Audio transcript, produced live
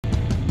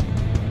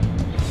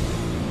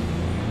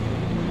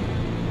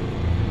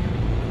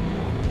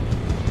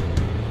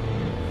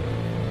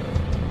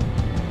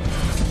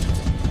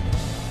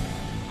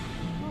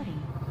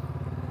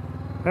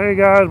Hey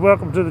guys,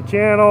 welcome to the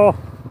channel.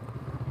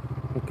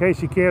 In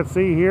case you can't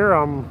see here,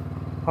 I'm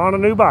on a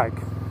new bike.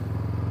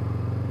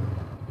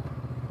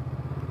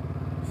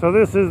 So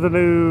this is the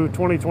new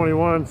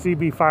 2021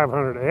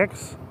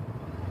 CB500X.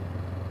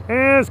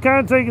 And it's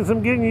kind of taking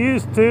some getting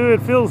used to.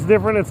 It feels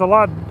different. It's a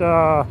lot,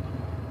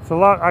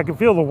 I can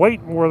feel the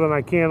weight more than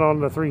I can on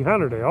the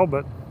 300L,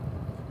 but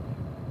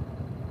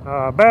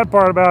bad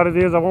part about it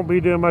is I won't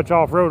be doing much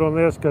off-road on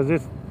this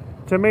because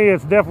to me,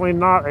 it's definitely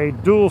not a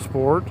dual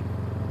sport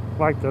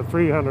like the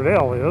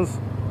 300L is,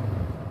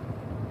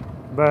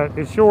 but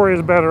it sure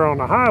is better on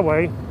the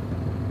highway.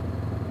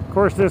 Of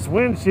course, this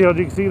windshield,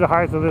 you can see the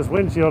height of this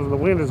windshield, and the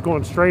wind is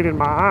going straight in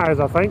my eyes,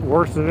 I think,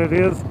 worse than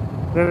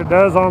it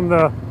does on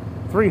the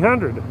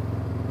 300.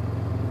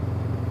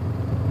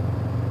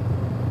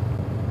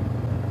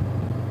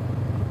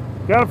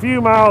 Got a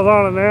few miles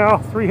on it now,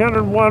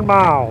 301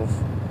 miles.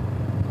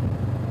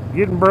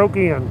 Getting broke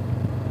in.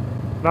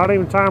 Not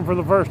even time for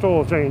the first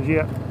oil change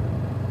yet.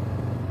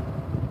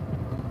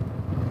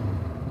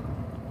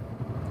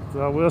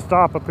 So we'll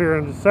stop up here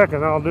in a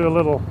second. I'll do a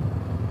little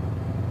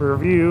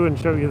review and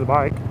show you the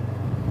bike.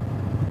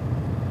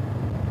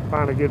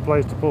 Find a good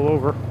place to pull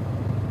over.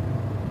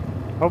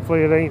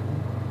 Hopefully it ain't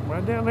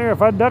right down there.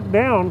 If I duck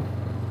down,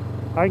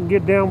 I can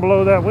get down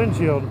below that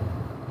windshield.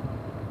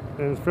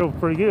 And it feels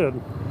pretty good.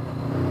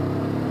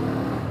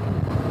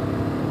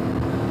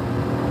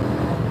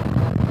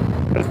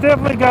 It's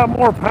definitely got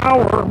more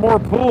power, more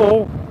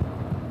pull.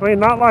 I mean,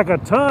 not like a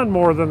ton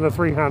more than the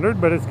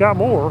 300, but it's got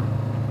more.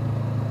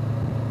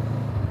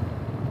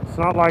 It's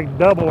not like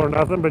double or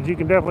nothing, but you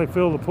can definitely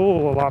feel the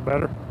pull a lot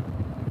better.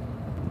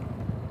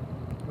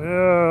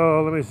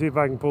 Oh, let me see if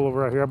I can pull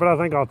over right here, but I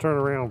think I'll turn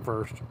around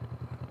first.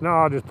 No,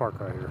 I'll just park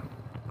right here.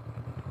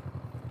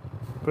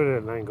 Put it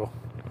at an angle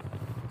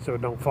so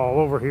it don't fall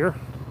over here.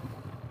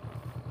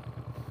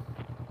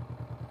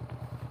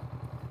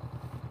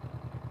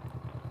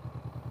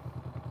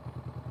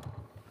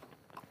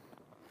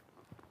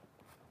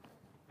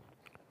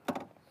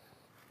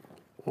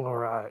 All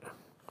right.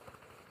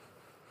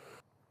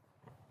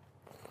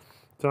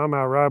 So I'm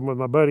out riding with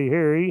my buddy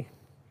Harry.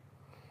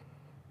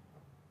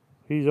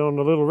 He's on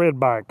the little red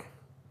bike.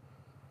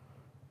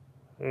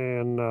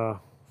 And so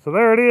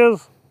there it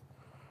is.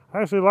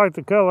 I actually like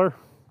the color.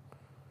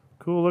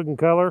 Cool looking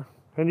color.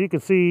 And you can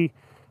see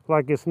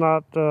like it's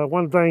not,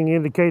 one thing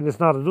indicating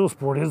it's not a dual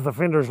sport is the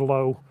fender's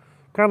low.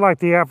 Kind of like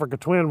the Africa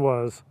Twin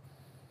was.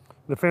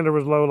 The fender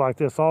was low like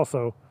this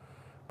also.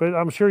 But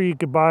I'm sure you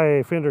could buy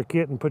a fender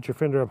kit and put your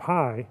fender up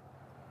high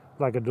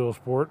like a dual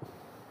sport.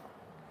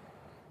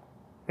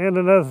 And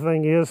another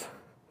thing is,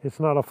 it's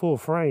not a full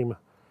frame.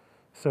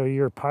 So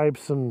your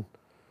pipes and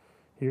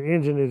your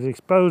engine is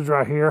exposed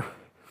right here.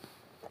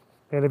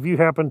 And if you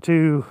happen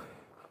to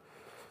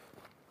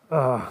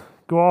go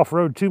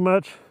off-road too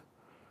much,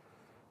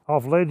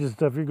 off ledges and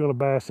stuff, you're going to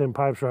bash them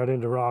pipes right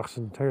into rocks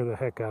and tear the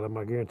heck out of them,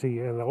 I guarantee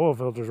you. And the oil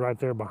filter's right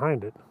there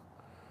behind it.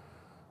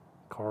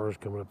 Cars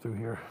coming up through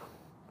here.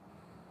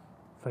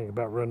 Think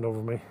about running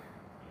over me.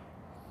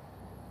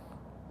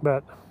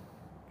 But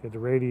get the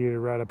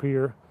radiator right up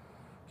here.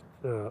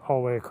 All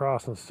the way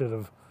across instead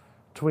of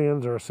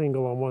twins or a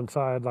single on one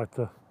side like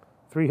the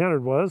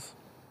 300 was.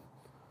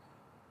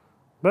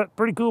 But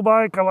pretty cool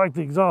bike. I like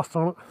the exhaust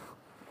on it.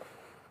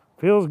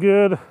 Feels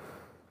good.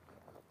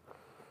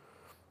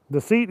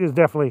 The seat is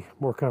definitely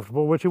more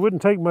comfortable, which it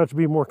wouldn't take much to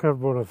be more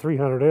comfortable in a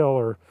 300L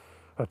or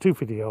a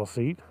 250L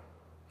seat.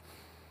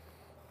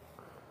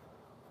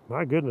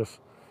 My goodness.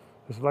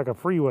 It's like a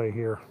freeway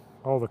here.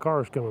 All the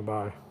cars coming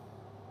by.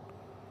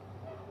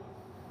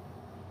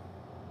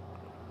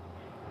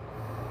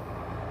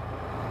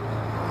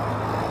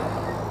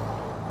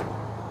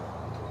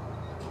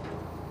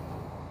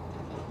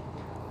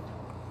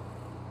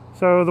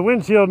 So the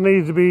windshield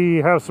needs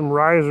to have some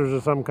risers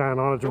of some kind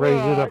on it to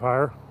raise it up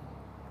higher.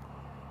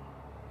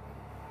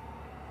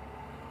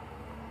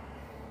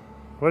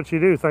 What'd you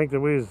do? Think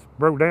that we was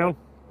broke down?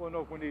 Well,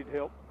 no, if we need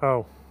help.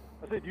 Oh.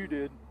 I said you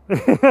did.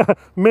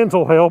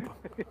 Mental help.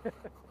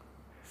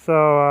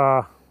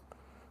 So,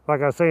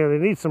 like I was saying,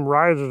 they need some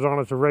risers on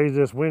it to raise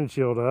this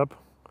windshield up.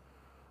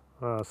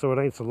 So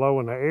it ain't so low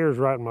and the air's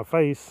right in my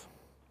face.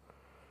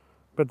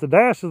 But the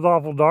dash is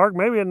awful dark.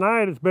 Maybe at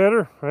night it's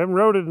better. I haven't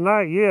rode it at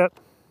night yet.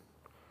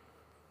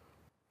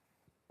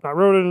 Not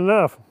rode it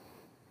enough.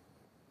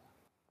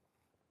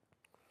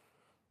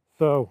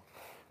 So,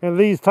 and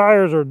these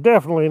tires are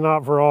definitely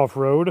not for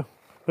off-road.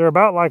 They're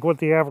about like what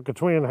the Africa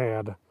Twin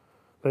had.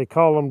 They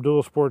call them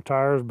dual sport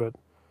tires, but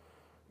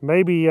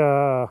maybe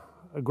a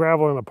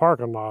gravel in a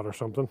parking lot or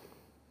something.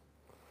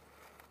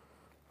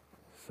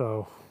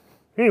 So,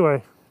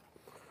 anyway,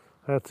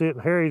 that's it.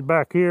 Harry's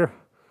back here.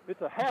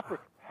 It's a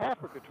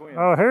Africa Twin.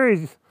 Oh,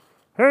 Harry's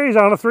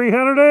on a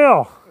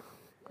 300L.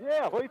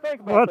 Yeah, what do you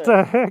think about what that?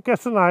 What the heck?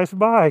 That's a nice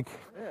bike.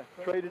 Yeah,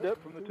 traded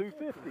up from the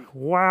 250.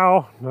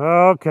 Wow.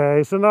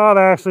 Okay, so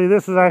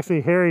this is actually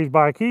Harry's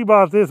bike. He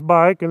bought this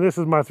bike, and this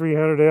is my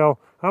 300L.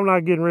 I'm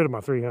not getting rid of my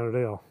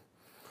 300L.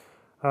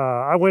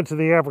 I went to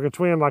the Africa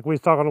Twin, like we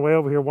was talking on the way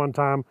over here one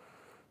time,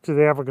 to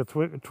the Africa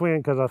Twin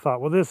because I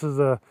thought, well, this is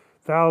a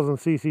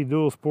 1000cc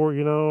dual sport,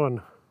 you know,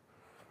 and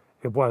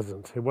it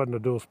wasn't. It wasn't a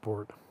dual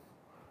sport.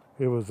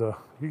 It was a,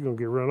 you're going to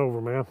get run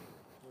over, man.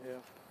 Yeah.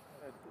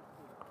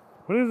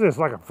 What is this,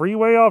 like a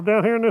freeway off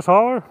down here in this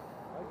holler?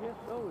 I guess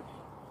so. It's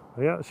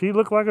Yeah, she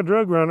looked like a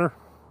drug runner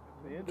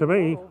the end to of the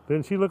me. world.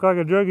 Didn't she look like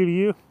a druggie to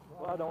you?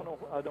 Well, I don't know.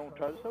 I don't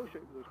try to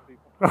associate with those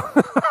people.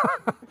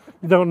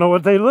 You don't know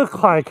what they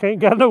look like.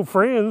 Ain't got no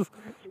friends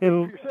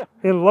in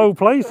low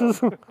places.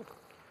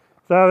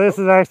 So this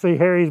is actually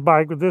Harry's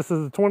bike, but this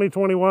is a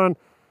 2021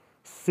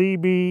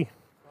 CB500X.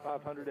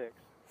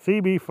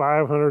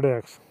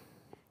 CB500X.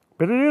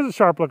 But it is a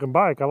sharp looking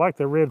bike. I like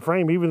the red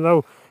frame, even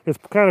though it's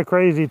kind of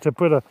crazy to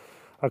put a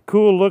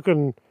cool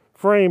looking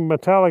frame,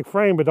 metallic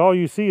frame, but all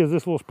you see is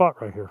this little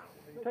spot right here.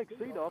 You take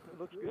the seat off, it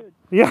looks good.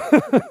 Yeah,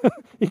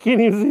 you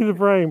can't even see the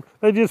frame.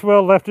 They just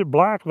well left it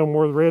black, no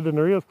more red than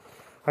there is.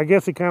 I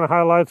guess it kind of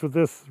highlights with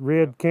this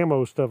red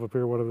camo stuff up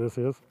here, whatever this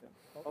is.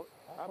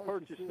 I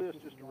purchased this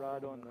just to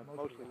ride on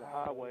mostly the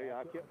highway.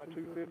 I kept my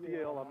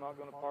 250L. I'm not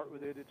going to part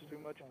with it. It's too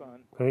much fun.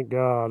 Thank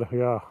God,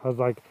 yeah. I was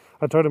like,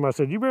 I told him, I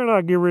said, you better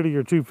not get rid of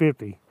your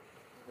 250.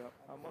 Yeah,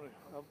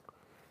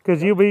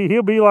 Because he'll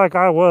be like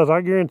I was.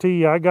 I guarantee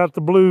you, I got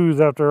the blues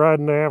after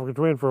riding the Africa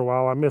Twin for a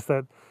while. I missed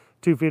that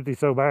 250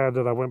 so bad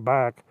that I went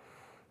back.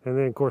 And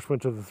then, of course,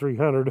 went to the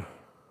 300.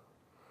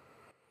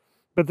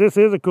 But this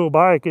is a cool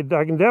bike. I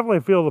can definitely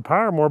feel the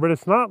power more, but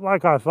it's not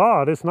like I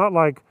thought. It's not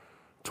like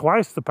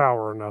twice the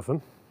power or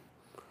nothing.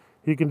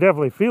 You can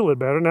definitely feel it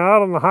better. Now,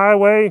 out on the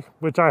highway,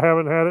 which I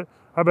haven't had it,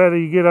 I bet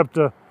you get up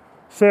to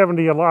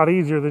 70 a lot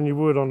easier than you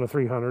would on the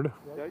 300.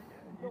 Yeah,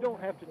 you don't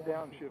have to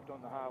downshift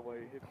on the highway.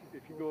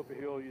 If you go up a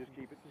hill, you just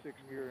keep it in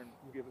 6th gear and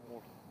give it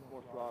more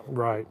throttle.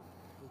 Right.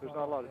 There's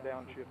not a lot of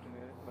downshifting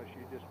in it unless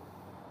you just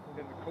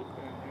in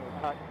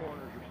the tight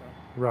corners or something.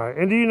 Right.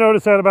 And do you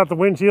notice that about the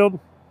windshield?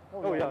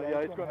 Oh yeah,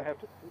 it's going to have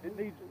to.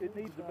 It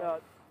needs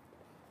about.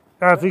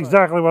 That's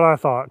exactly what I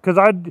thought. Because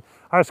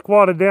I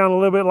squatted down a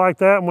little bit like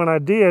that, and when I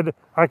did,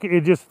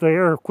 the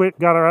air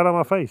got right on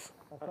my face.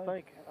 I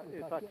think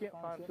if I can't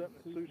find something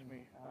that suits me,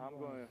 I'm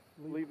going to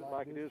leave it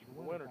like it is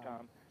for the winter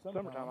time.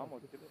 Summertime, I'm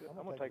going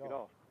to take it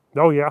off.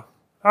 Oh yeah,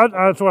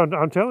 that's what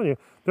I'm telling you.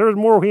 There's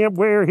more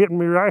air hitting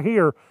me right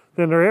here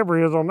than there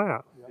ever is on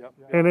that. Yep.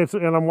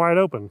 And I'm wide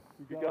open.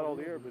 You got all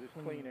the air, but it's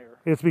clean air.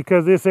 It's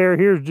because this air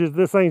here is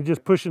this thing's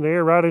just pushing the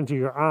air right into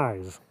your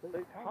eyes.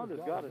 Honda's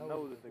got to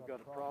know that they've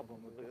got a problem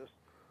with this,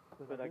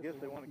 but I guess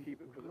they want to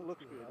keep it because it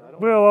looks good.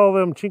 Well, all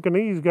them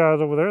Chinkanese guys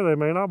over there, they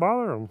may not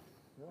bother them.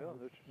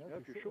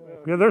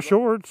 Yeah, they're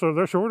short, so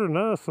they're shorter than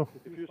us. So.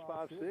 If you're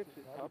 5'6", it's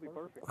probably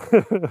perfect.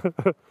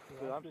 But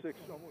I'm almost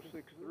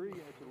 6'3",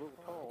 and it's a little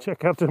tall.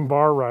 Check out them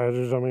bar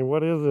risers. I mean,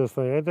 what is this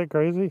thing? Ain't that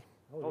crazy?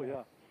 Oh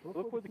yeah.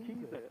 Look where the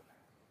key's at.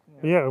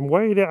 Yeah, and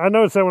way down. I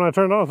noticed that when I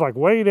turned it on, it's like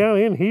way down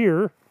in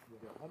here.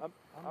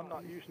 I'm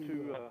not used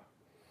to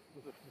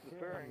the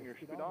fairing. Your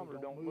speedometer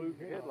don't move,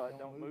 your headlight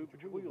don't move,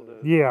 but your wheel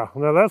does. Yeah,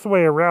 now that's the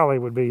way a rally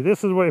would be.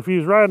 This is what, if you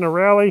was riding a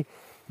rally,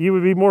 you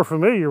would be more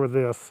familiar with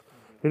this.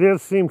 It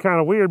does seem kind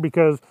of weird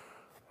because,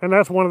 and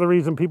that's one of the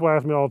reasons people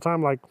ask me all the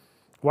time, like,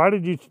 why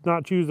did you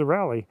not choose the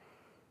rally?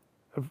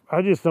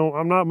 I just don't,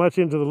 I'm not much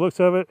into the looks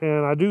of it,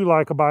 and I do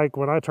like a bike,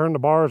 when I turn the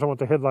bars, I want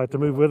the headlight to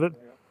move with it.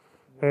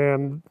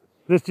 And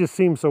this just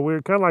seems so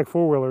weird, kind of like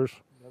four-wheelers.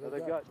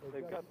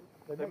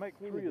 They make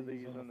 3 of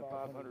these in the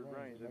 500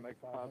 range. They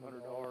make the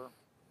 500R,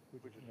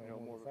 which is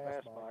more of a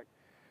fast bike.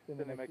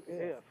 Then they make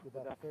the F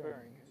without the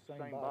fairing. It's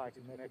the same bike,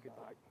 it's a naked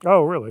bike.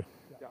 Oh, really?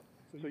 Yeah.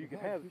 So you can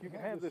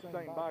have this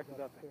same bike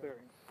without the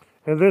fairing.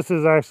 And this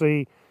is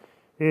actually,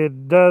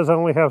 it does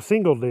only have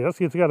single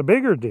disc. It's got a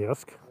bigger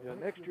disc. Yeah,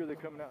 next year they're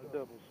coming out in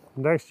doubles.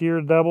 Next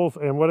year doubles,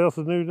 and what else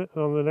is new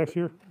on the next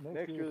year?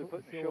 Next year they're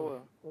putting the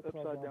show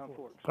upside down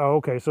forks. Oh,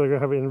 okay, so they're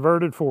gonna have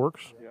inverted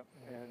forks. Yeah,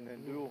 and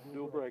then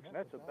dual brakes, and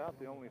that's about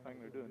the only thing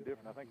they're doing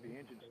different. I think the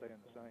engine's staying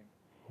the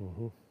same.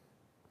 Mm-hmm.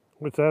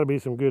 Which that'll be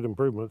some good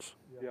improvements.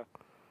 Yeah.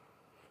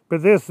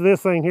 But this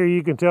thing here,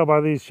 you can tell by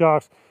these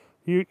shocks,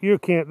 you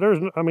can't.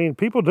 I mean,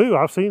 people do.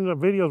 I've seen the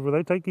videos where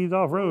they take these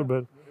off road,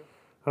 but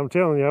I'm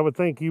telling you, I would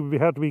think you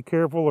would have to be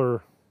careful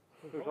or.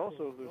 There's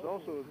also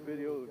a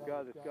video of a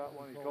guy that's got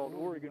one. He's called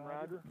Oregon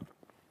Rider,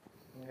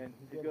 and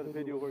he's got a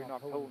video where he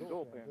knocked a hole in his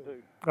oil pan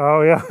too.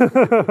 Oh yeah.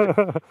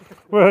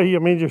 Well, I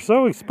mean, you're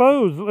so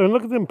exposed, and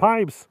look at them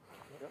pipes.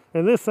 Yep.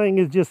 And this thing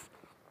is just,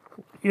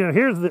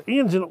 here's the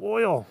engine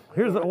oil.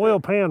 Here's the oil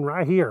pan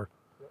right here.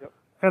 Yep.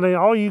 And then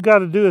all you got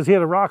to do is hit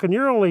a rock, and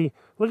you're only,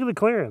 look at the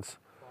clearance.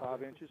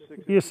 5 inches, 6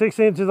 inches. You're 6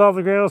 inches off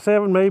the ground,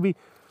 7 maybe.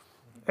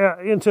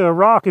 Into a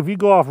rock, if you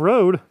go off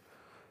road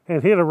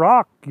and hit a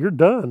rock, you're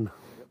done.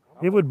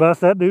 It would bust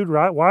that dude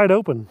right wide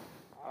open.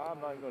 I'm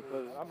not even going to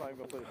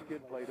put a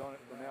skid plate on it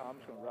for now. I'm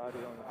just going to ride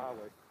it on the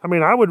highway. I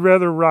mean, I would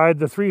rather ride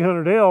the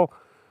 300L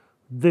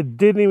that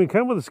didn't even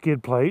come with a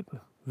skid plate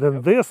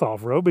than this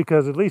off-road,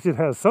 because at least it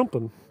has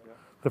something,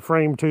 the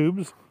frame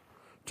tubes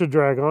to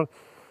drag on.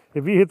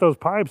 If you hit those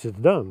pipes, it's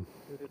done.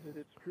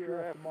 It's pure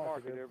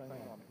aftermarket,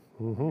 everything on it.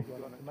 Mm-hmm.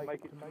 To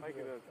make it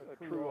a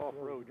true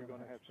off-road, you're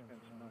going to have to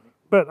spend some money.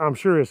 But I'm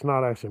sure it's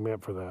not actually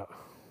meant for that.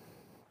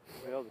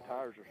 Well, the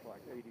tires are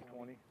like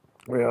 80/20.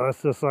 Well,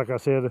 that's just like I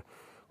said a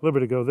little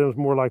bit ago. Them's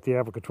more like the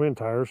Africa Twin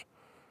tires.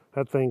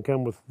 That thing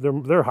come with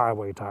their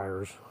highway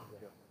tires.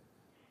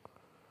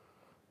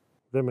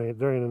 There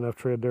ain't enough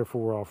tread there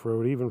for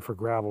off-road. Even for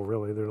gravel,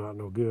 really, they're not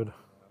no good.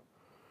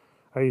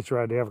 I used to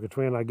ride the Africa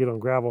Twin. I get on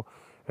gravel,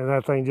 and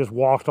that thing just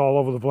walked all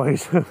over the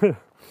place.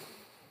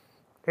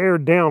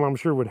 Aired down, I'm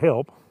sure, would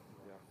help.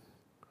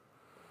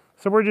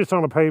 So we're just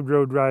on a paved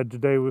road ride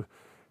today with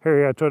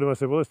Harry. I told him, I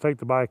said, well, let's take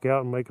the bike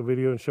out and make a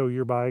video and show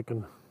your bike.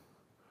 And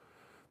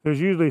there's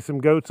usually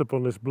some goats up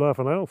on this bluff,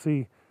 and I don't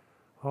see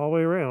all the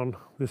way around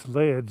this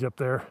ledge up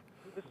there.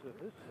 This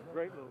is a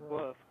great little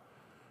bluff.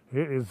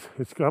 It is.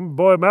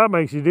 Boy, that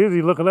makes you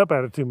dizzy looking up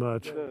at it too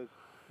much. It does.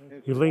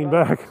 You lean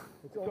back.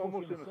 It's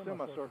almost in a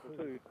semicircle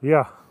too.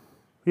 Yeah.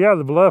 Yeah,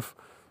 the bluff,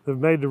 they've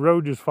made the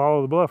road just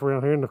follow the bluff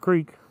around here in the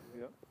creek.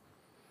 Yep.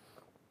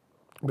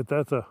 But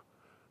that's a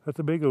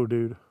big old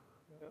dude.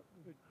 Yep.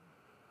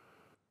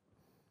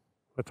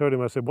 I told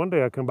him, I said, one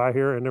day I come by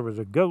here and there was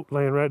a goat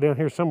laying right down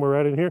here somewhere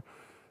right in here,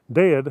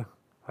 dead.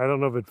 I don't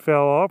know if it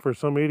fell off or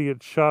some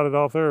idiot shot it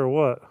off there or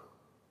what.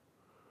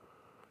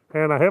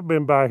 And I have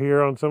been by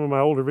here on some of my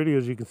older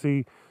videos. You can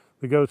see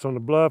the goats on the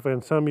bluff,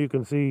 and some you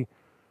can see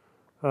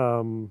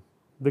the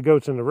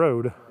goats in the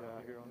road. Yeah,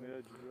 here on the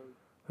edge of the road.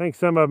 I think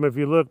some of them, if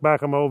you look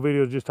back on my old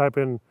videos, just type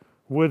in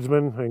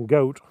Woodsman and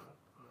goat,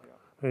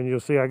 and you'll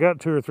see I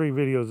got 2 or 3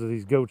 videos of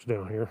these goats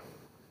down here.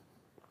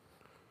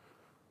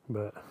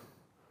 But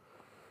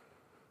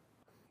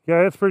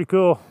yeah, it's pretty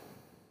cool.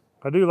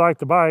 I do like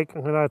the bike,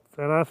 and I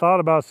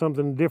thought about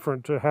something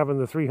different to having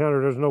the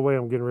 300. There's no way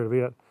I'm getting rid of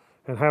it,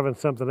 and having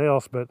something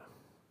else, but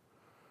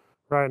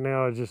right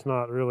now it's just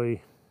not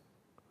really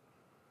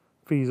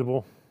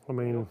feasible. I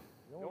mean,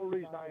 the only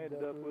reason I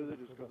ended up with it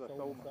is because I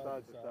sold my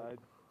side by side,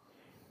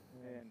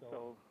 and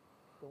so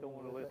don't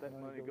want to let that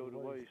money go to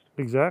waste.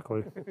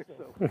 Exactly.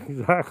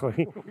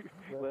 Exactly.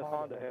 Let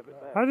Honda have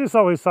it back. I just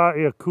always thought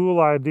a cool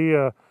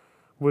idea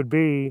would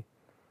be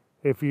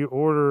if you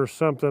order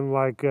something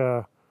like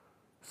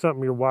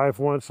something your wife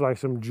wants, like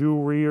some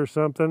jewelry or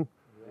something,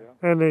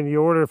 and then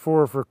you order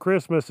for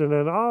Christmas, and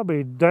then I'll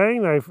be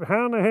dang,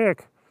 how in the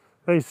heck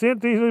they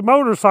sent these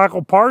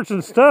motorcycle parts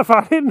and stuff?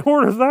 I didn't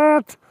order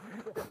that.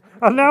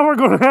 And now we're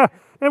going to have,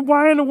 and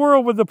why in the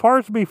world would the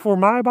parts be for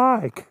my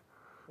bike?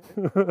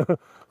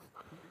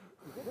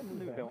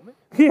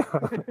 Yeah.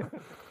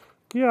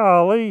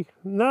 Golly,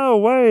 no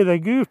way. They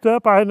goofed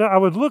up. I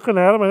was looking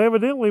at them, and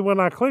evidently when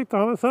I clicked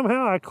on it,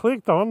 somehow I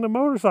clicked on the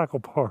motorcycle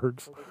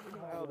parts.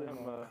 How them,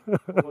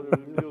 what are the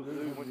deals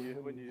do when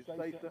you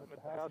say something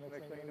at the house,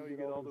 next thing you know, you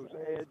get all those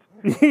ads.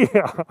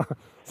 Yeah,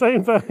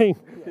 same thing.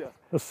 Yeah.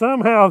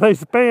 Somehow they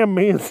spammed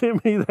me and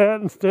sent me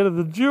that instead of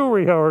the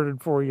jewelry I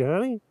ordered for you,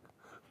 honey.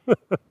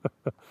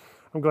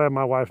 I'm glad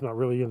my wife's not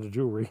really into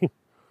jewelry.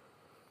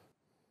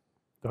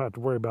 Don't have to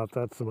worry about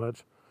that so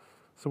much.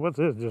 So what's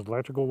this? Just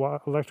electrical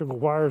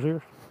wires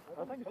here?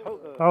 I think it's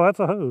oh, that's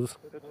a hose.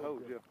 It's a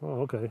hose, yeah.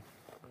 Oh, okay. I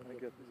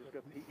think it's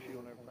got the heat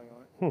shield and everything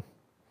on it.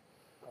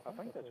 I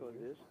think that's what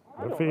it is.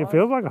 It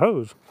feels like a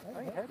hose.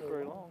 I ain't had it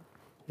very long.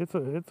 It's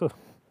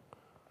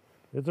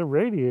a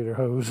radiator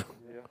hose.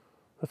 Yeah.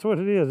 That's what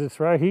it is. It's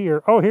right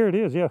here. Oh, here it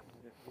is. Yeah.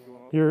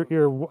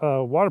 Your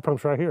water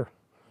pump's right here.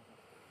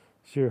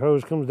 So your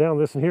hose comes down.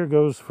 This and here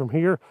goes from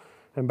here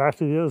and back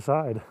to the other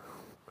side.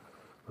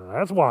 Now,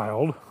 that's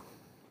wild.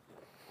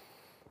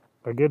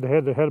 I guess they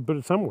had to put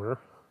it somewhere.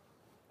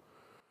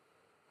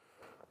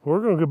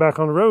 We're going to go back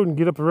on the road and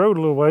get up the road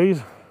a little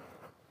ways.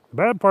 The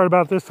bad part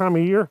about this time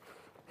of year,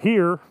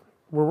 here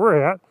where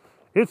we're at,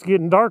 it's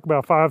getting dark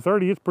about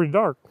 5:30. It's pretty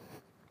dark,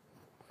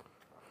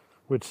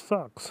 which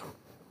sucks.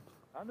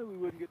 I knew we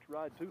wouldn't get to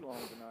ride too long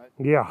tonight.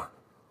 Yeah.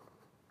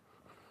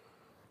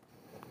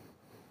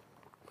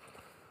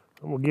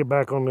 I'm going to get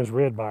back on this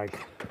red bike.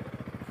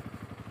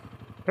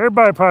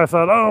 Everybody probably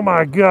thought, oh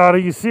my God, are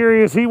you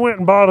serious? He went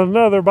and bought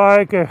another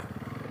bike.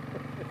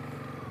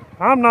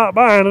 I'm not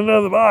buying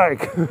another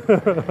bike.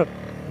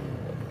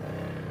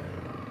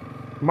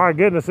 My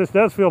goodness, this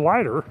does feel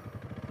lighter.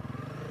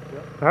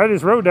 Yep. I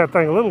just rode that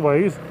thing a little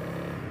ways.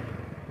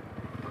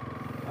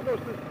 I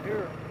noticed this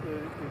here,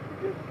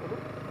 you can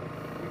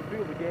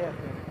feel the gas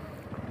in it.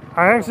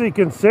 I actually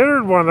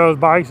considered one of those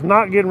bikes,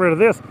 not getting rid of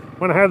this.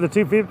 When I had the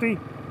 250,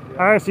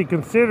 I actually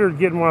considered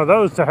getting one of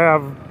those to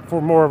have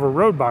for more of a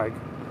road bike.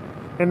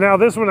 And now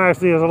this one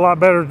actually is a lot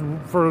better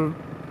for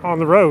on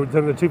the road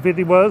than the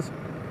 250 was.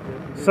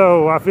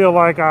 So I feel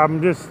like I'm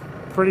just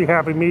pretty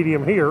happy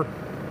medium here.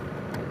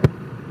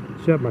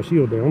 Shut my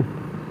shield down.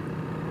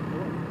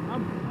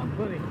 I'm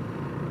plenty.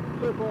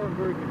 So far I'm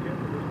very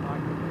content with this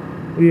bike.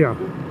 Yeah.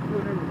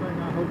 Doing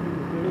everything I hope it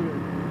would do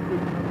and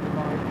fixing up the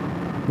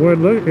bike.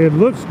 Well, it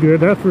looks good,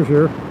 that's for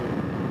sure.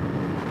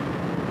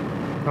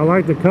 I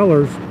like the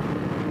colors. Yeah.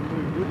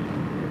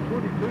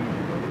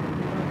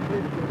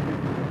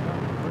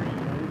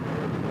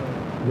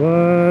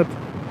 What?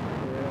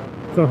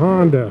 It's a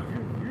Honda.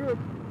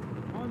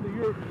 Honda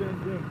Europe is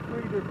sends them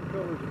 3 different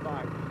colors of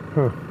bikes.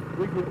 Huh.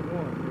 We get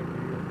one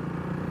every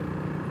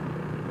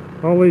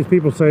year. All these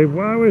people say,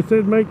 why we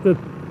said make the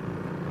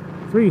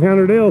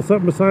 300L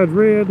something besides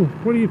red?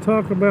 What are you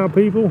talking about,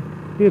 people?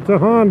 It's a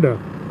Honda.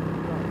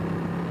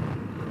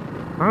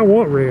 I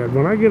want red.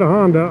 When I get a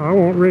Honda, I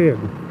want red.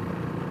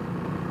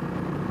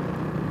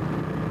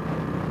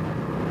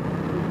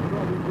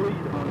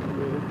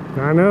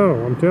 I know,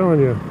 I'm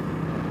telling you.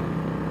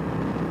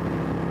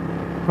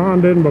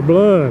 Honda in my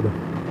blood.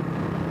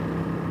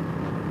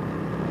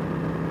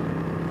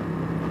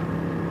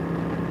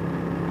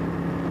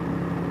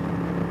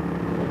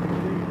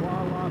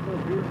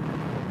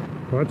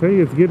 Well, I tell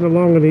you, it's getting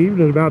along in the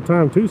evening. It's about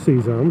time to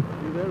see some.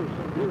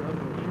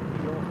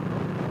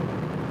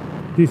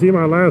 Did you see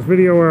my last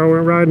video where I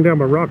went riding down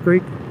by Rock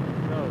Creek?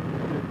 No.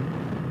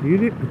 You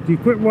did? You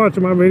quit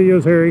watching my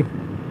videos, Harry? I've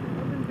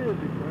been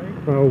busy,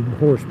 Frank. Oh,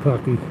 horse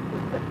pucky.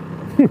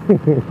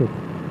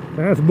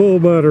 That's bull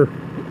butter.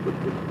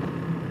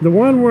 The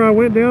one where I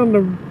went down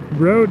the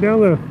road,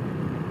 down the...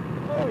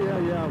 Oh,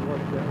 yeah, I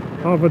watched that.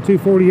 Yeah. Off of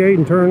 248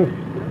 and turned... I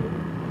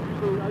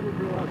didn't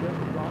realize that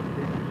was Rock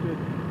Creek. You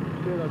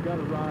said I've got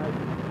to ride.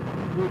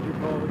 What'd you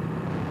call it?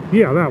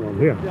 Yeah, that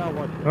one, yeah. Yeah, I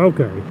watched that.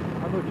 Okay.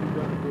 How much you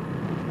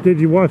done it? Did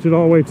you watch it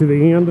all the way to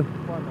the end?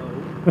 Why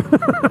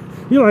no?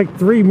 You're like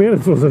 3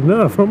 minutes was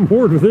enough. I'm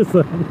bored with this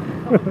thing.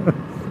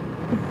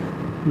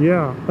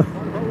 Yeah.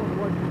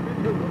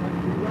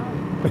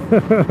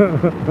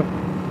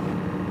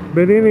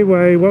 But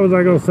anyway, what was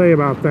I going to say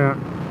about that?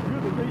 You're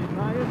the reason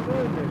I am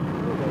doing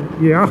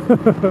this. You Yeah. know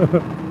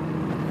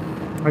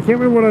I can't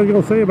remember what I was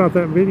going to say about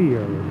that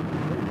video.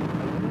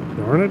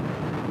 Darn it.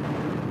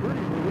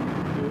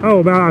 Oh,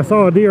 about I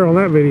saw a deer on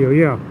that video,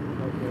 yeah.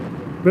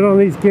 But on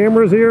these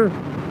cameras here,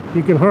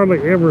 you can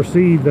hardly ever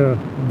see the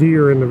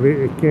deer in the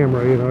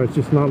camera, you know. It's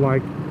just not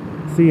like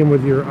seeing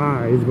with your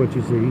eyes what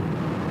you see.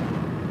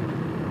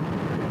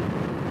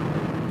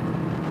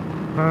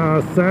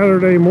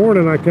 Saturday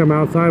morning I come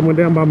outside and went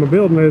down by my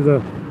building. There's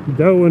a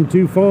doe and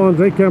 2 fawns.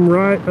 They come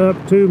right up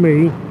to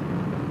me.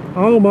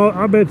 Almost,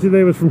 I bet you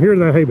they was from here to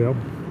that hay bale.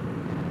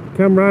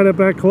 Come right up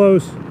that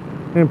close.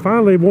 And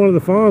finally one of the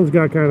fawns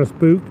got kind of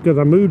spooked because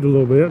I moved a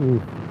little bit,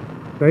 and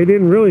they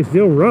didn't really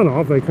still run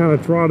off. They kind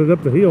of trotted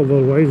up the hill a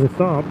little ways and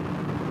stopped.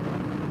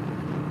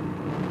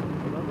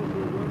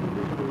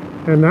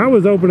 And that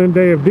was opening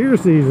day of deer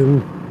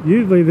season.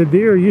 Usually the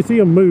deer, you see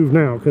them move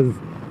now, because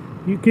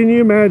can you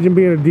imagine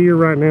being a deer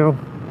right now?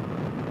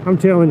 I'm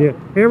telling you,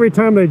 every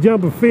time they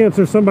jump a fence,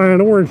 there's somebody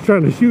in orange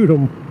trying to shoot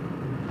them.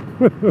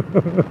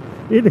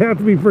 It'd have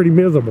to be pretty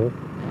miserable.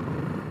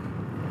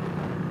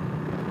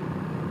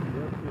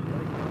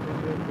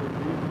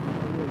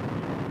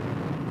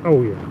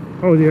 Oh yeah.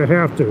 Oh, you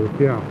have to.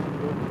 Yeah.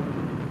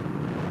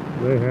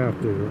 They have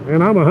to.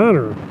 And I'm a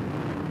hunter.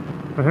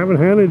 I haven't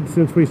hunted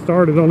since we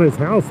started on this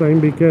house thing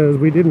because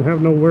we didn't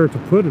have nowhere to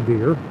put a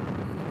deer.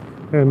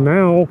 And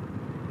now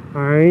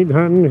I ain't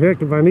hunting.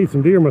 Heck, if I need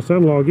some deer, my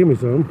son-in-law will give me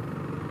some.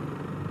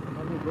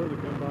 My little brother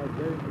come by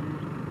today and we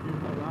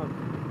used my rifle.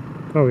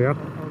 Oh yeah.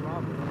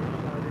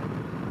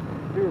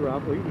 Deer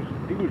rifle.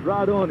 He was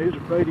right on. He was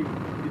afraid he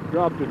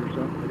dropped it or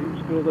something, but he was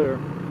still there.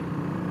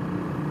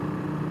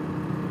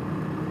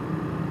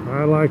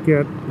 I like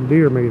that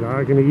deer meat.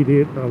 I can eat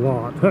it a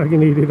lot. I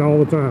can eat it all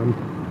the time.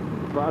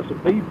 Price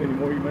of beef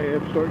anymore, you may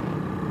have to start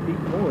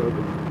eating more of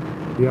it.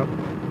 Yep.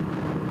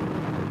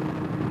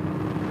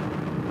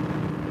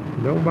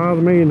 Don't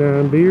bother me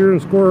none. Deer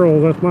and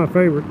squirrels, that's my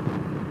favorite.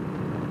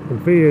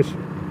 And fish.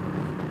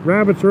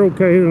 Rabbits are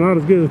okay. They're not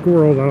as good as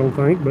squirrels, I don't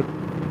think, but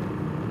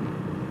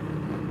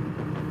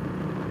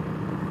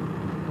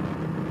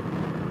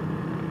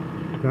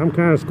I'm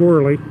kind of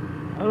squirrely.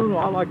 I don't know.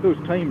 I like those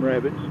tame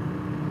rabbits.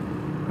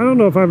 I don't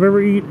know if I've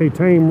ever eaten a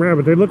tame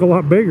rabbit. They look a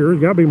lot bigger.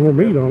 There's got to be more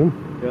meat on them.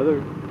 Yeah,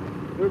 they're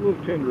a little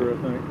tender, I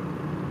think.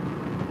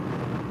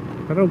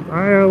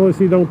 I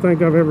honestly don't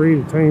think I've ever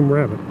eaten a tame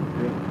rabbit.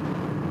 Yeah.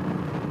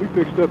 We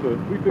fixed up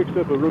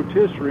a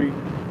rotisserie,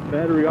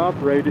 battery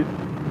operated,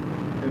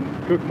 and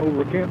cook them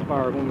over a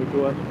campfire when we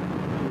go out to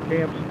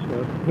camps and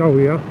stuff. Oh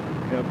yeah.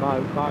 Yeah, buy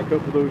a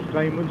couple of those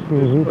tame ones,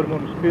 Mm-hmm. just put them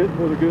on the spit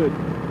before they're good.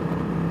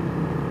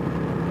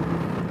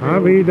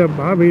 I've eaten a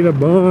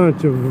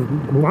bunch of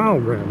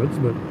wild rabbits,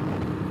 but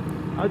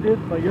I did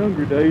in my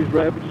younger days.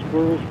 Rabbits,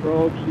 squirrels,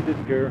 frogs. He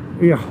didn't care.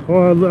 yeah.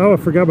 Oh, I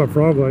forgot about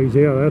frog legs.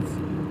 Yeah, that's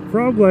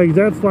frog legs.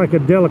 That's like a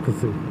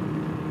delicacy.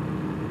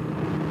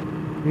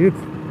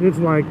 It's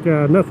like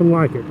nothing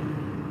like it.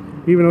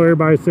 Even though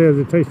everybody says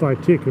it tastes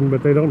like chicken,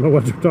 but they don't know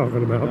what they're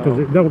talking about because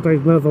it don't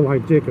taste nothing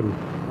like chicken.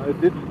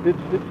 It's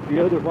the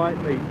other white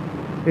meat.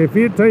 If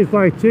it tastes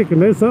like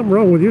chicken, there's something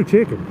wrong with your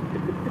chicken.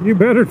 You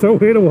better throw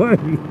it away.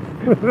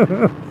 My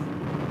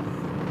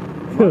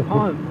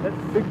pond, that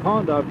big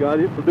pond I've got,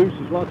 it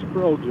produces lots of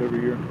frogs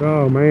every year.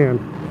 Oh man,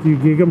 do you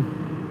gig them?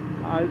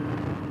 I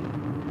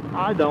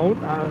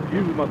don't.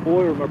 Usually my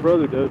boy or my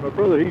brother does. My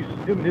brother, him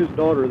and his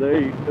daughter,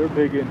 they're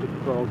big into the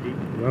frog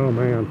eating. Oh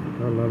man,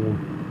 I love them.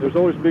 There's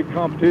always big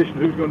competition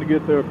who's going to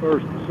get there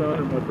first, my son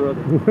or my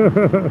brother.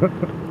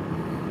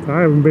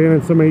 I haven't been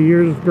in so many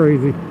years, it's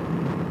crazy.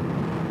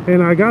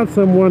 And I got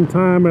some one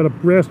time at a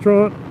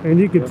restaurant, and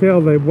you could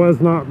tell they was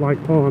not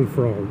like pond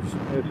frogs.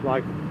 It's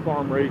like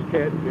farm-raised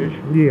catfish.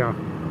 Yeah.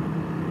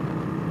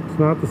 It's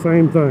not the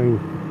same thing.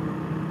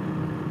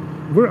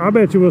 I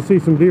bet you we'll see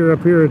some deer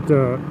up here at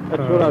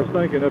That's what I was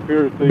thinking up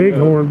here at the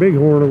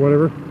Bighorn or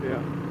whatever.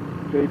 Yeah,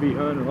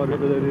 CB500 or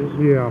whatever that is.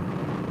 Yeah.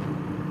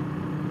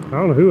 I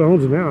don't know who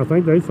owns it now. I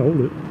think they sold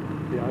it.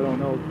 Yeah, I don't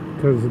know.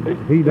 Because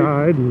he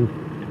died, and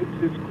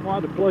it's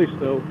quite a place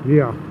though.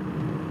 yeah.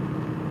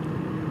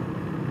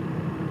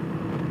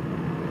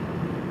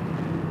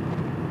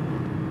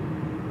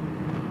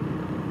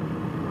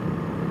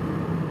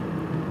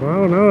 Well, I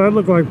don't know. That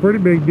looked like a pretty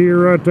big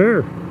deer right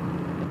there.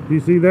 Do you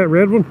see that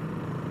red one?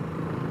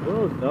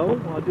 Well, no,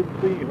 I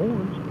didn't see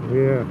horns.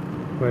 Yeah.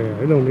 Well,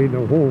 yeah, it don't need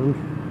no horns.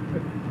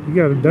 You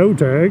got a doe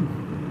tag.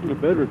 You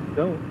better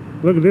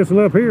don't. Look at this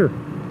one up here.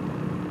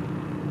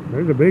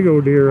 There's a big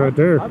old deer right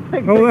there.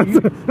 Oh,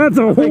 that's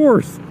a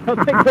horse. I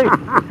think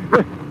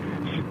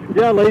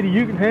they, yeah, lady,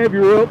 you can have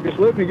your elk. Just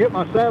let me get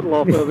my saddle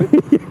off of it.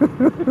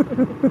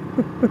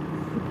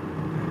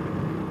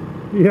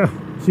 Yeah,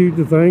 shoot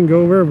the thing,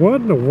 go over.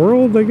 What in the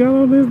world they got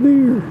on this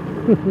deer?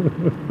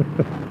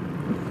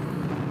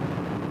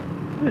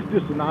 It's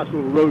just a nice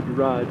little road to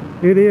ride.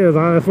 It is.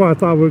 That's why I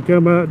thought we'd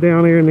come out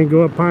down here and then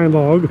go up Pine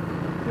Log.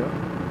 Yeah.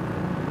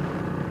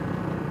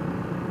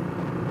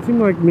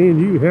 Seems like me and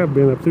you have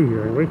been up through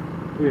here, haven't we?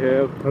 We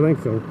have. I think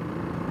so.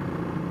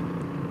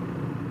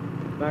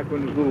 Back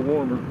when it was a little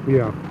warmer.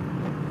 Yeah.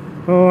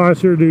 Oh, I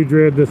sure do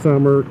dread the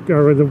summer,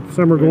 or the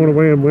summer going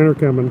away and winter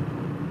coming.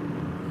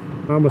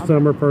 I'm a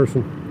summer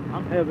person.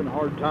 I'm having a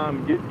hard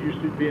time getting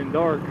used to it being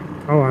dark.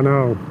 Oh, I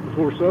know.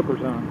 Before supper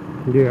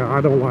time. Yeah,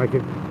 I don't like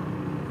it.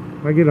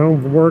 I get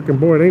home from work and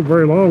boy, it ain't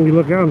very long. You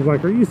look out and it's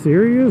like, are you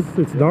serious?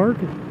 It's dark.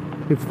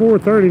 It's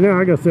 4:30 now.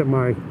 I gotta set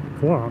my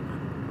clock.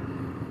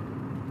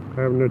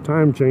 I have no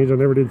time change. I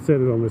never did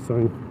set it on this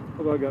thing.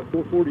 Oh, I got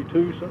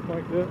 4:42, something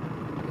like that.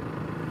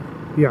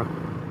 Yeah,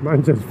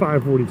 mine says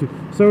 5:42.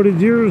 So did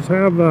yours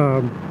have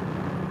a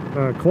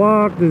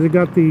clock? Does it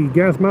got the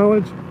gas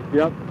mileage?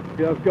 Yep.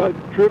 Yeah, it's got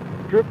trip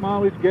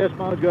mileage, gas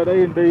mileage, got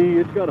A and B.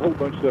 It's got a whole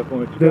bunch of stuff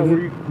on it.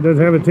 Does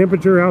it have a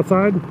temperature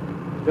outside?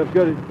 It's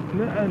got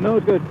no,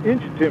 it's got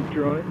inch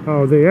temperature on it.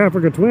 Oh, the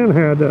Africa Twin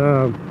had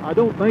I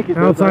don't think it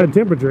outside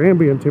temperature,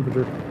 ambient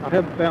temperature. I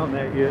haven't found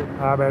that yet.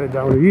 I bet it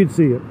don't. You'd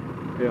see it.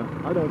 Yeah,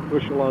 I don't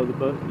push a lot of the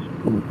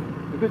buttons.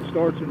 If it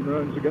starts and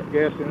runs, it got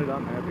gas in it,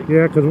 I'm happy.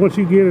 Yeah, because once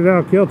you get it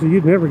out of kilter,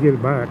 you'd never get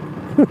it back.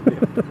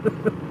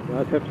 Yeah.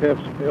 I'd have to have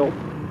some help.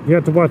 You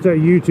have to watch that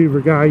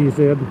YouTuber guy you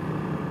said.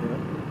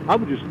 Yeah. I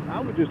was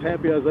just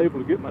happy I was able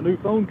to get my new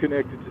phone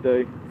connected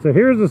today. So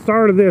here's the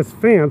start of this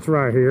fence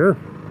right here.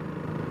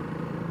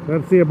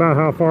 Let's see about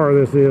how far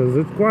this is.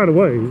 It's quite a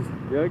ways.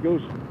 Yeah, it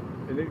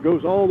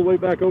goes all the way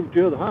back over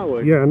to the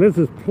highway. Yeah, and this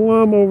is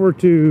plumb over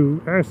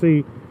to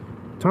actually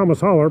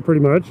Thomas Holler, pretty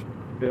much.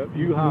 Yeah,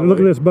 highway. Look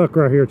at this buck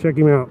right here. Check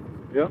him out.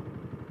 Yep.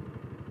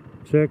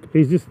 Check.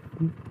 He's just.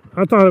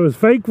 I thought it was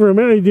fake for a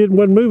minute. He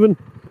wasn't moving.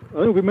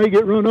 I think we may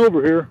get run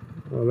over here.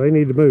 Well, they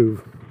need to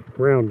move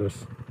around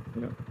us.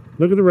 Yeah.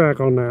 Look at the rack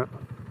on that.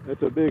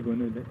 That's a big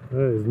one, isn't it?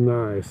 That is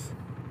nice.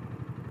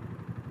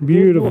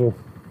 Beautiful.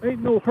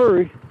 Ain't no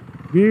hurry.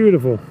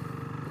 Beautiful.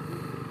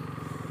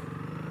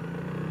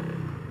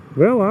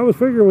 Well, I was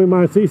figuring we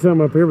might see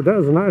something up here, but that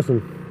was a nice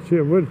one.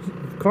 Shit, the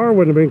car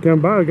wouldn't have been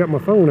coming by. I got my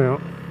phone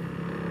out.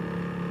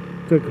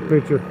 Took a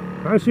picture.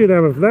 I should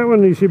have that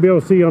one you should be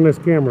able to see on this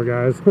camera,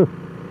 guys.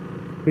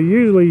 But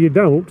usually you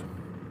don't.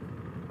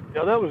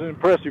 Yeah, that was an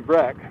impressive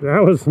rack.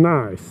 That was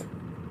nice.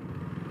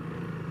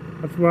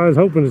 That's what I was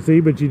hoping to see,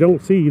 but you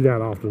don't see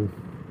that often.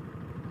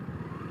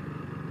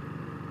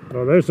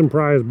 Oh, there's some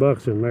prize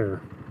bucks in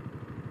there,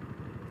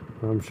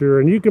 I'm sure.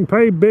 And you can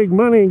pay big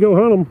money and go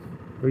hunt them.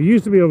 Or you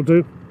used to be able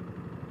to.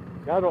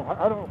 I don't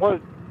know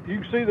what,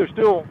 you can see there's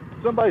still,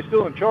 somebody's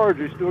still in charge.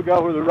 There's still a guy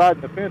where they're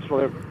riding the fence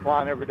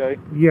flying every day.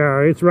 Yeah,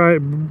 it's right.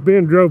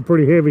 Ben drove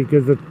pretty heavy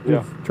because the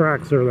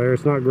tracks are there.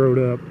 It's not growed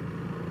up.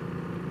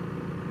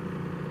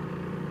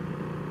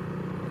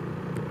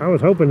 I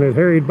was hoping that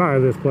Harry'd buy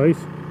this place.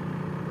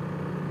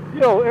 You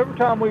know, every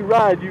time we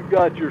ride, you've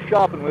got your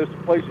shopping list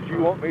of places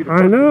you want me to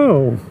I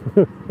know.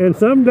 And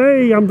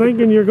someday I'm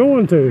thinking you're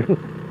going to.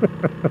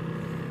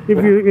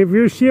 if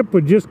your ship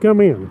would just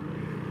come in.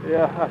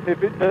 Yeah,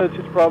 if it does,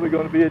 it's probably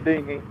going to be a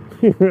dinghy.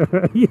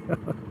 Yeah,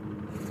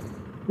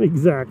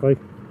 exactly.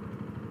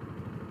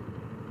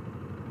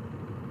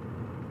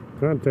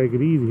 Trying to take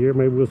it easy here.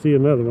 Maybe we'll see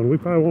another one. We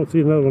probably won't see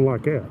another one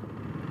like that.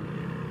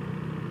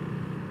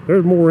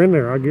 There's more in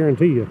there, I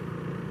guarantee you.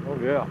 Oh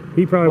yeah.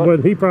 He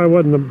probably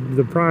wasn't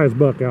the prize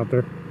buck out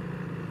there.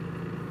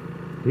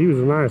 He was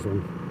a nice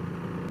one.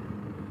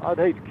 I'd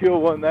hate to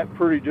kill one that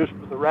pretty just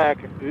for the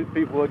rack if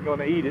people wasn't going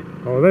to eat it.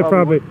 Oh, they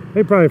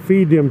probably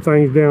feed them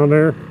things down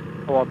there.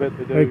 Oh, I bet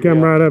they do. They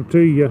come right up to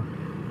you.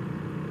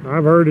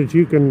 I've heard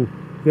that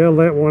they'll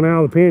let one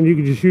out of the pen. You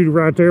can just shoot it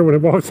right there when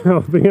it walks out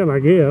of the pen, I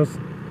guess.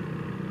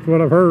 That's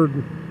what I've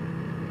heard.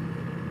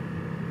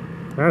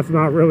 That's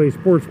not really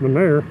sportsman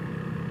there.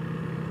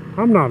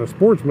 I'm not a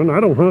sportsman. I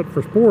don't hunt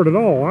for sport at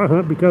all. I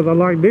hunt because I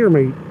like deer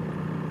meat.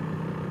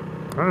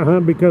 I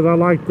hunt because I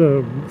like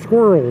the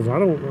squirrels.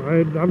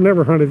 I've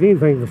never hunted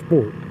anything for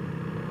sport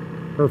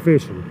or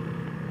fishing.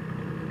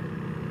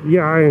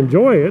 Yeah, I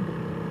enjoy it,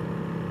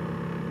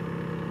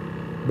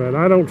 but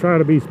I don't try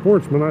to be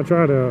sportsman. I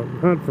try to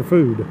hunt for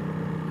food.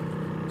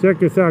 Check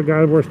this out,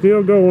 guys. We're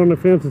still going. The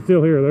fence is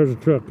still here. There's a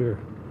truck there.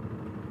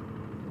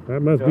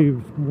 That must be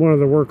one of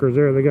the workers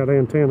there. They got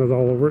antennas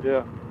all over it.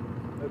 Yeah.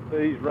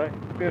 He's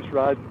fence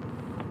riding.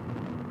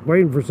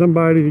 Waiting for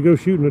somebody to go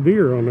shooting a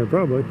deer on there,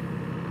 probably.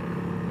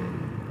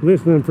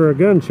 Listening for a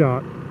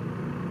gunshot.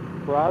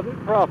 Private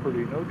property,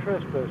 no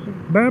trespassing.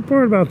 Bad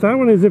part about that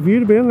one is if you'd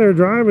have been there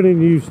driving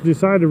and you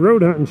decide to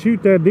road hunt and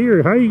shoot that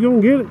deer, how you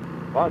gonna get it?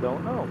 I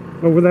don't know.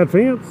 Over that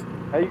fence?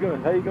 How you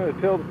gonna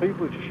tell the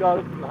people that you shot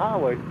it from the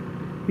highway?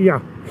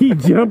 Yeah, he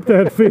jumped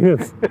that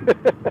fence.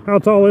 How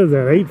tall is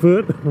that? 8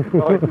 foot?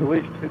 Oh, at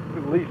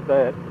least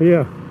that.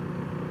 Yeah.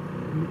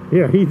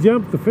 Yeah, he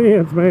jumped the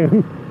fence,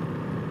 man.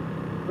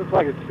 Looks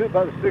like it's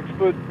about a 6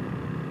 foot,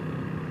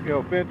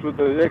 fence with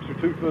the extra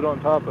 2 foot on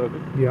top of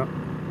it. Yeah.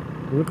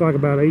 Looked like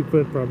about 8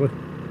 foot, probably.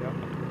 Yeah.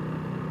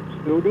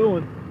 Still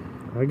going.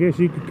 I guess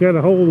you could cut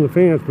a hole in the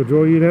fence, but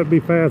Joy, you'd have to be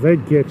fast.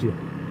 They'd catch you.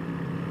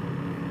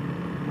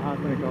 I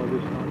think I'll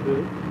just not do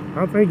it.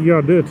 I think you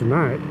ought to do it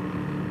tonight.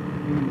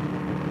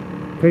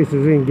 In case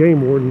there's any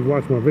game wardens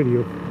watch my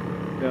video.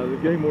 Yeah, the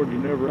game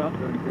wardens are never out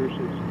during deer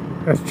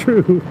season. That's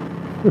true.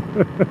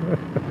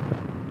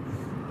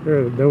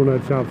 There's a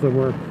donut shop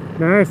somewhere.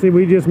 Now, actually,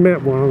 we just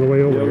met one on the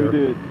way over here. Yeah, we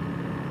did.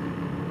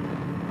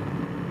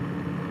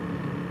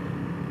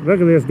 Look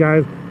at this,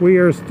 guys. We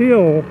are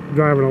still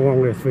driving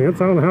along this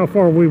fence. I don't know how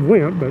far we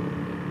went, but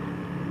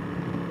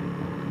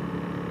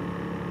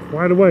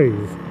quite a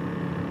ways.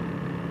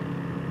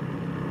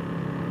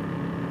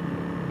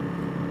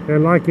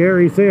 And like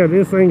Gary said,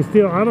 this thing's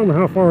still, I don't know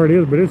how far it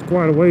is, but it's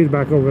quite a ways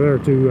back over there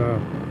to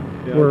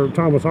where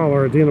Thomas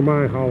Holler, at the end of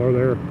my holler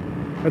there.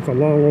 That's a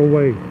long old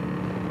way.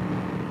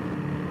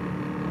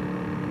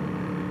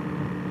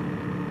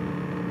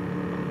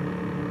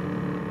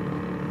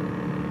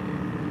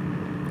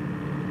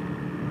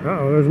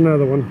 Uh-oh, there's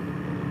another one.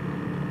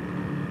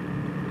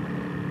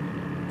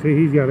 See,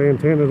 he's got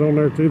antennas on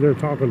there too. They're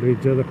talking to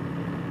each other.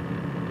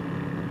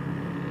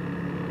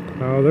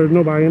 Oh, there's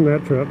nobody in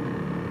that truck.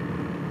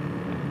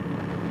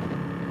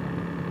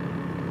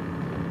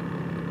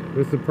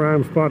 This is the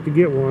prime spot to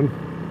get one.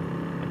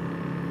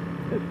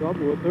 That's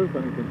probably what they're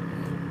thinking.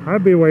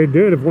 I'd be a way to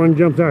do it if one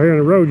jumps out here in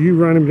the road, you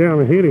run him down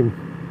and hit him.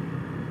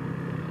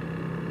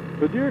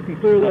 But deer can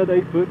clear that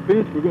 8 foot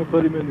fence. We're going to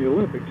put him in the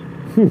Olympics.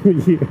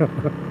 Yeah.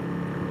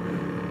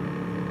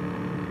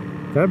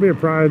 That'd be a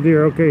prize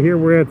deer. Okay, here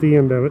we're at the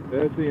end of it.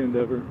 That's the end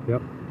of her.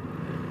 Yep.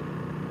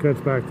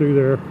 Cuts back through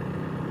there.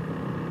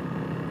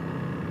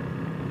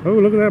 Oh,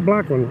 look at that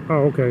black one.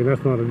 Oh, okay,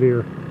 that's not a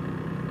deer.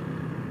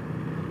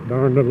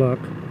 Darn the luck.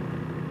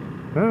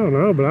 I don't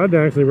know, but I'd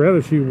actually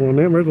rather shoot one of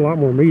them. There's a lot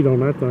more meat on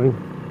that thing.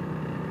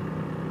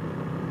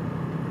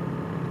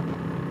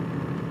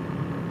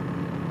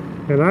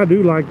 And I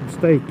do like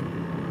steak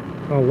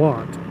a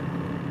lot.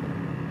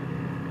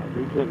 I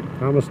do too.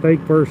 I'm a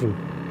steak person.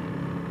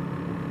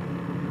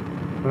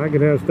 I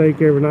could have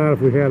steak every night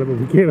if we had it, but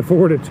we can't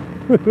afford it.